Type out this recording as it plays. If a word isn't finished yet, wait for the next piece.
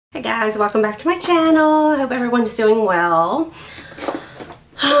Hey guys, welcome back to my channel. I hope everyone's doing well.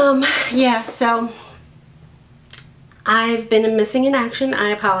 Yeah, so I've been missing in action. I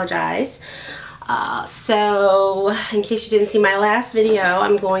apologize. So in case you didn't see my last video,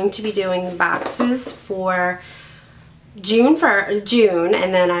 I'm going to be doing boxes for June,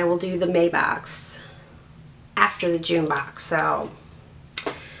 and then I will do the May box after the June box. So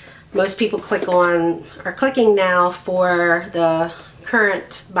most people are clicking now for the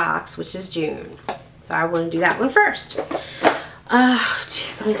current box, which is June. So I want to do that one first. Oh,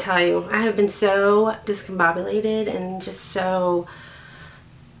 jeez, let me tell you, I have been so discombobulated and just so,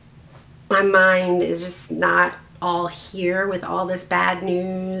 my mind is just not all here with all this bad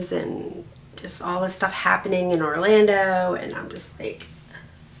news and just all this stuff happening in Orlando, and I'm just like,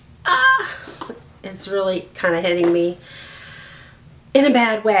 it's really kind of hitting me in a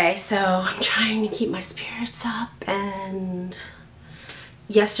bad way. So I'm trying to keep my spirits up, and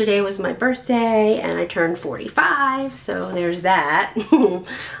yesterday was my birthday and I turned 45, so there's that.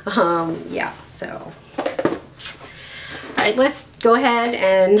 Yeah, so alright, let's go ahead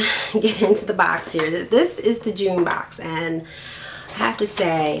and get into the box here. This is the June box, and I have to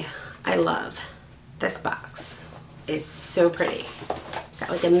say I love this box. It's so pretty. It's got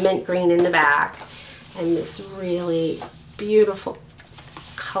like a mint green in the back and this really beautiful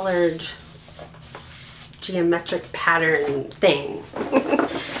colored geometric pattern thing.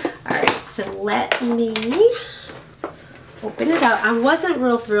 Alright, so let me open it up. I wasn't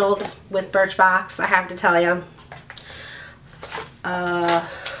real thrilled with Birchbox, I have to tell you. I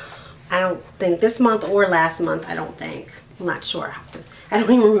don't think this month or last month, I don't think. I'm not sure. I don't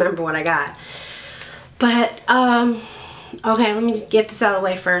even remember what I got. But, okay, let me get this out of the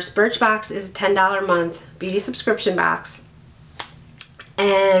way first. Birchbox is a $10 a month beauty subscription box.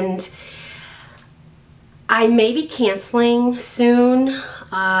 And I may be canceling soon.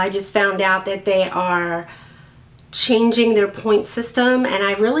 I just found out that they are changing their point system, and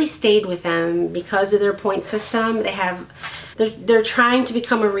I really stayed with them because of their point system. They're trying to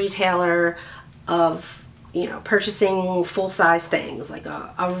become a retailer of, you know, purchasing full-size things, like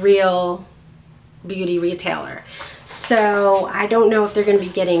a real beauty retailer. So I don't know if they're going to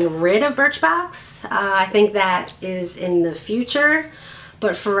be getting rid of Birchbox. I think that is in the future.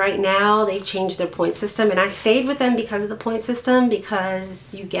 But for right now, they've changed their point system, and I stayed with them because of the point system,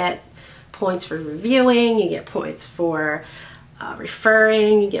 because you get points for reviewing, you get points for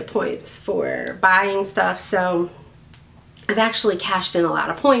referring, you get points for buying stuff. So I've actually cashed in a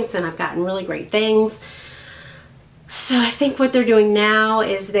lot of points and I've gotten really great things. So I think what they're doing now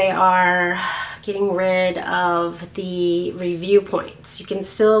is they are getting rid of the review points. You can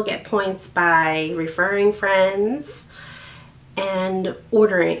still get points by referring friends and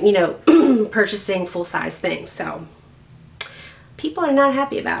ordering, you know, purchasing full-size things. So people are not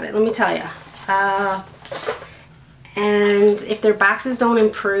happy about it, let me tell you. And if their boxes don't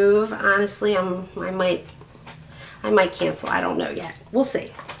improve, honestly, I might cancel. I don't know yet. We'll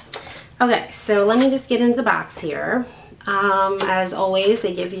see. Okay, so let me just get into the box here. As always,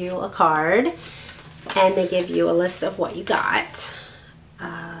 they give you a card and they give you a list of what you got.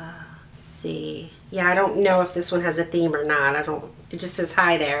 Let's see. Yeah, I don't know if this one has a theme or not. It just says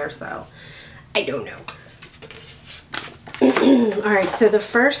hi there, so I don't know. Alright, so the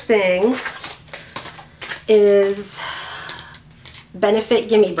first thing is Benefit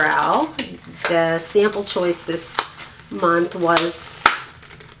Gimme Brow. The sample choice this month was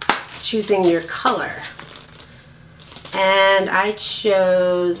choosing your color. And I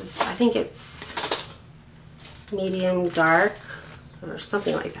chose, I think it's medium dark or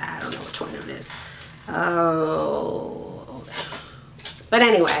something like that. I don't know which one it is. Oh, but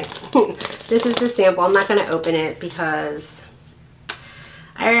anyway, this is the sample. I'm not going to open it because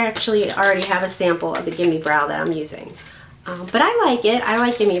I actually already have a sample of the Gimme Brow that I'm using. But I like it. I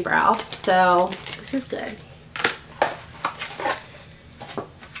like Gimme Brow, so this is good.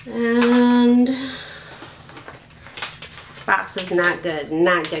 And this box is not good.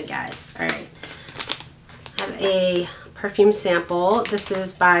 Not good, guys. Alright. I have a perfume sample. This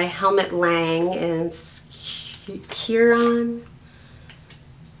is by Helmut Lang, and it's Curon.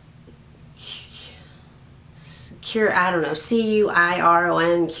 I don't know,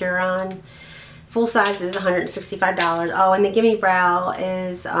 C-U-I-R-O-N, Curon. Full size is $165. Oh, and the Gimme Brow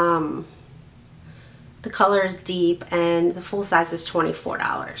is, the color is deep, and the full size is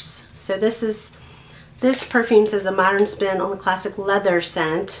 $24. So this perfume says a modern spin on the classic leather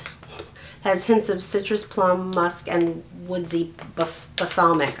scent. Has hints of citrus, plum, musk, and woodsy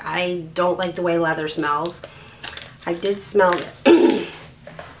balsamic. I don't like the way leather smells. I did smell it.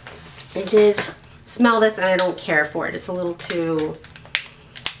 I did smell this and I don't care for it. It's a little too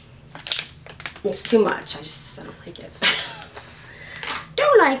It's too much. I don't like it.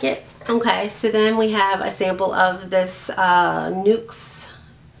 Don't like it. Okay, so then we have a sample of this Nuxe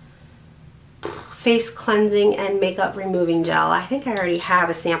face cleansing and makeup removing gel. I think I already have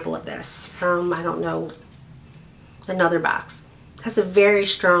a sample of this from, I don't know, another box. It has a very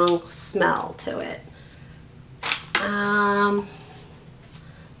strong smell to it.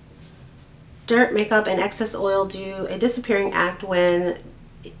 Dirt, makeup, and excess oil do a disappearing act when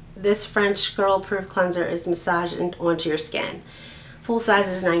this French girl proof cleanser is massaged onto your skin. Full size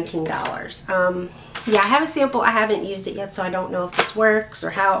is $19. Yeah, I have a sample. I haven't used it yet, so I don't know if this works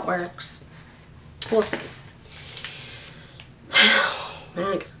or how it works. We'll see.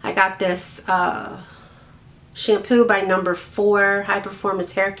 I got this shampoo by No. 4 High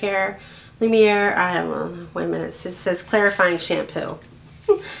Performance Hair Care Lumiere. I don't know. Wait a minute. It says clarifying shampoo.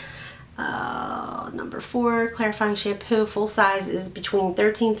 No. 4 clarifying shampoo. Full size is between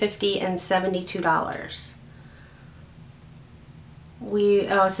 $13.50 and $72.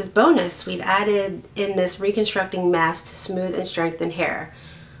 It says bonus. We've added in this reconstructing mask to smooth and strengthen hair.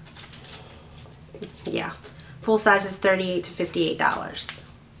 Yeah, full size is $38 to $58.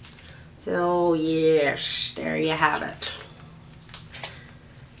 So yes, there you have it.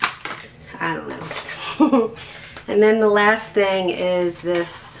 I don't know. And then the last thing is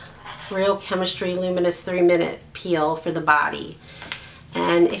this Real Chemistry Luminous 3-minute peel for the body.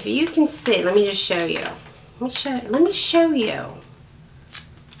 And if you can see, let me just show you. Let me show you.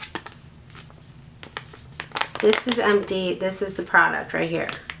 This is empty. This is the product right here.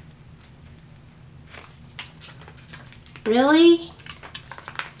 Really?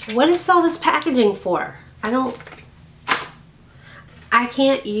 What is all this packaging for? I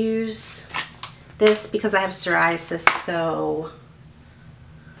can't use this because I have psoriasis, so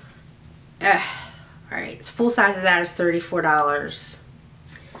alright, it's full size of that is $34.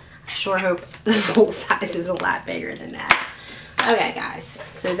 I sure hope the full size is a lot bigger than that. Okay guys,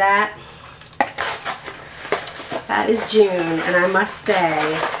 so that is June, and I must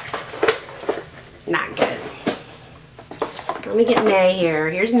say, not good. Let me get May here.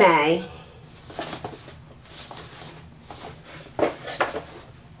 Here's May.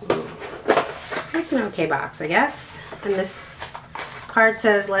 It's an okay box, I guess. And this card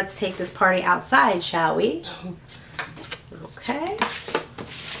says, let's take this party outside, shall we? Okay.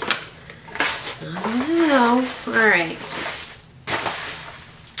 I don't know. Alright.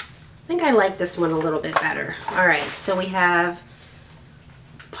 I think I like this one a little bit better. Alright, so we have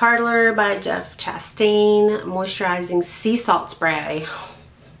Parlor by Jeff Chastain moisturizing sea salt spray.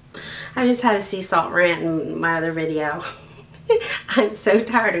 I just had a sea salt rant in my other video. I'm so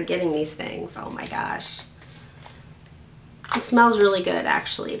tired of getting these things. Oh my gosh. It smells really good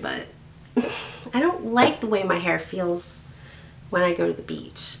actually, but I don't like the way my hair feels when I go to the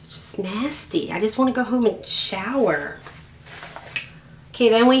beach. It's just nasty. I just want to go home and shower. Okay,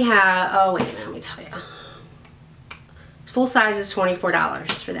 then we have, oh wait a minute, let me tell you. Full size is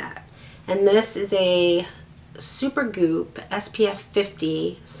 $24 for that. And this is a Super Goop SPF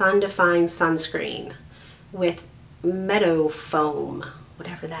 50 Sun Defying Sunscreen with Meadow Foam,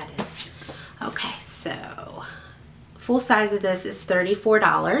 whatever that is. Okay, so full size of this is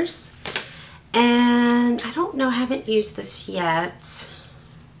 $34. And I don't know, I haven't used this yet.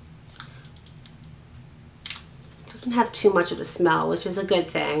 Doesn't have too much of a smell, which is a good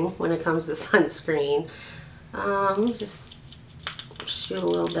thing when it comes to sunscreen. Let me just shoot a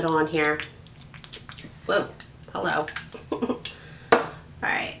little bit on here. Whoa, hello.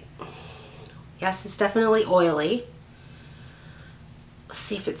 Alright. Yes, it's definitely oily. Let's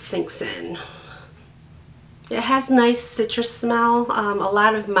see if it sinks in. It has nice citrus smell. A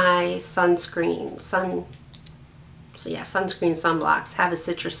lot of my sunscreen sunblocks have a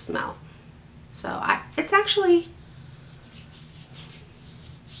citrus smell. So it's actually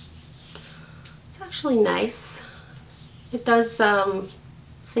nice. It does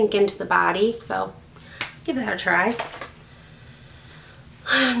sink into the body, so give that a try.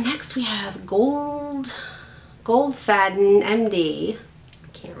 Next we have Gold Fadden MD. I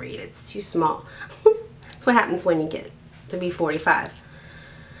can't read it, it's too small. That's what happens when you get to be 45.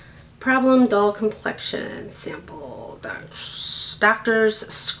 Problem Dull Complexion Sample. Doctor's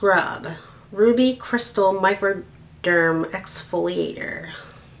Scrub. Ruby Crystal Microderm Exfoliator.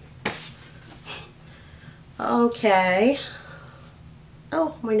 Okay.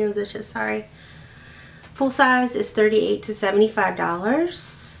 Oh, my nose itches, sorry. Full size is $38 to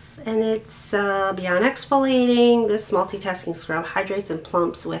 $75. And it's beyond exfoliating. This multitasking scrub hydrates and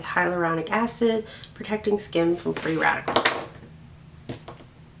plumps with hyaluronic acid, protecting skin from free radicals.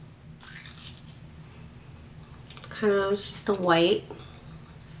 Kind of just a white.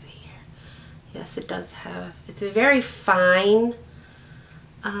 Let's see here. Yes, it does have, it's a very fine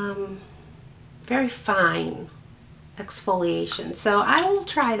exfoliation. So I will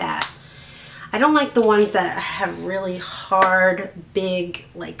try that. I don't like the ones that have really hard, big,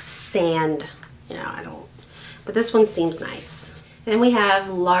 like sand. You know, I don't. But this one seems nice. Then we have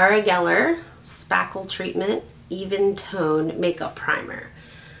Laura Geller Spackle Treatment Even Tone Makeup Primer.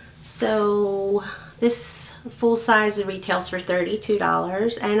 So this full size retails for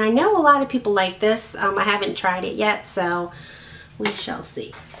 $32. And I know a lot of people like this. I haven't tried it yet, so we shall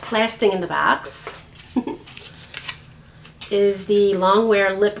see. Last thing in the box is the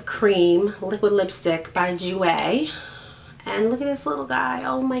Longwear Lip Cream Liquid Lipstick by Jouer. And look at this little guy.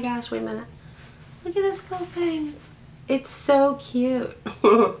 Oh my gosh, wait a minute. Look at this little thing. It's so cute.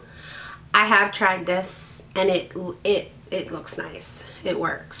 I have tried this and it looks nice. It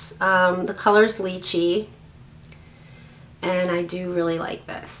works. The color's lychee and I do really like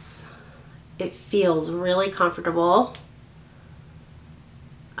this. It feels really comfortable.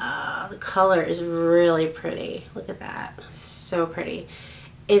 The color is really pretty. Look at that. So pretty.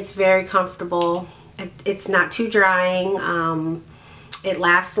 It's very comfortable. It's not too drying. It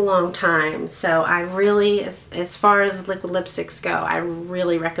lasts a long time. So I really, as far as liquid lipsticks go, I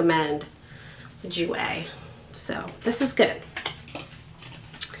really recommend Jouer. So this is good.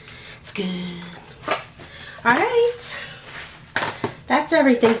 It's good. All right. That's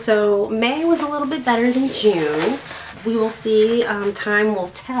everything. So May was a little bit better than June. We will see. Time will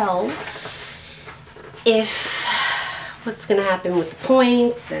tell if what's going to happen with the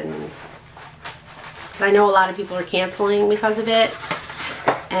points, and 'cause I know a lot of people are canceling because of it,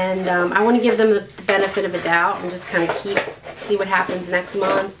 and I want to give them the benefit of a doubt and just kind of see what happens next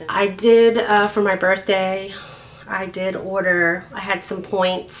month. I did for my birthday. I did order. I had some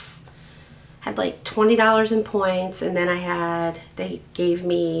points. Had like $20 in points, and then they gave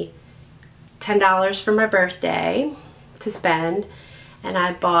me $10 for my birthday to spend, and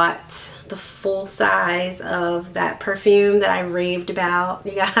I bought the full size of that perfume that I raved about.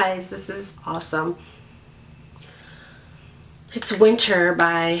 You guys, this is awesome. It's Winter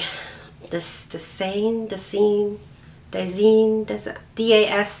by Dasein,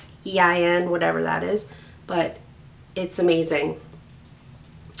 D-A-S-E-I-N, whatever that is, but it's amazing.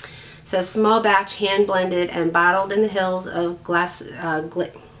 It says small batch, hand blended and bottled in the hills of Glassell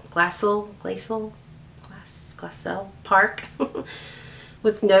Park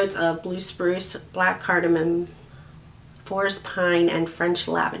with notes of blue spruce, black cardamom, forest pine, and French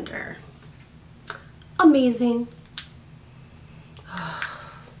lavender. Amazing.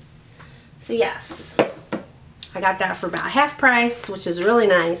 So yes, I got that for about half price, which is really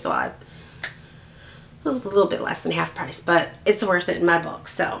nice. So it was a little bit less than half price, but it's worth it in my book.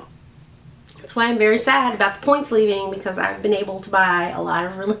 So that's why I'm very sad about the points leaving, because I've been able to buy a lot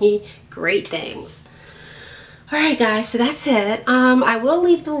of really great things. Alright guys, so that's it. I will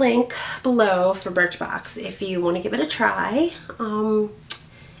leave the link below for Birchbox if you want to give it a try.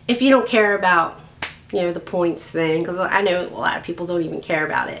 If you don't care about, you know, the points thing, because I know a lot of people don't even care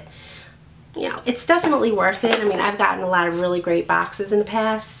about it. You know, it's definitely worth it. I mean, I've gotten a lot of really great boxes in the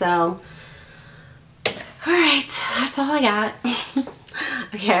past, so. Alright, that's all I got.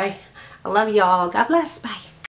 Okay, I love y'all. God bless. Bye.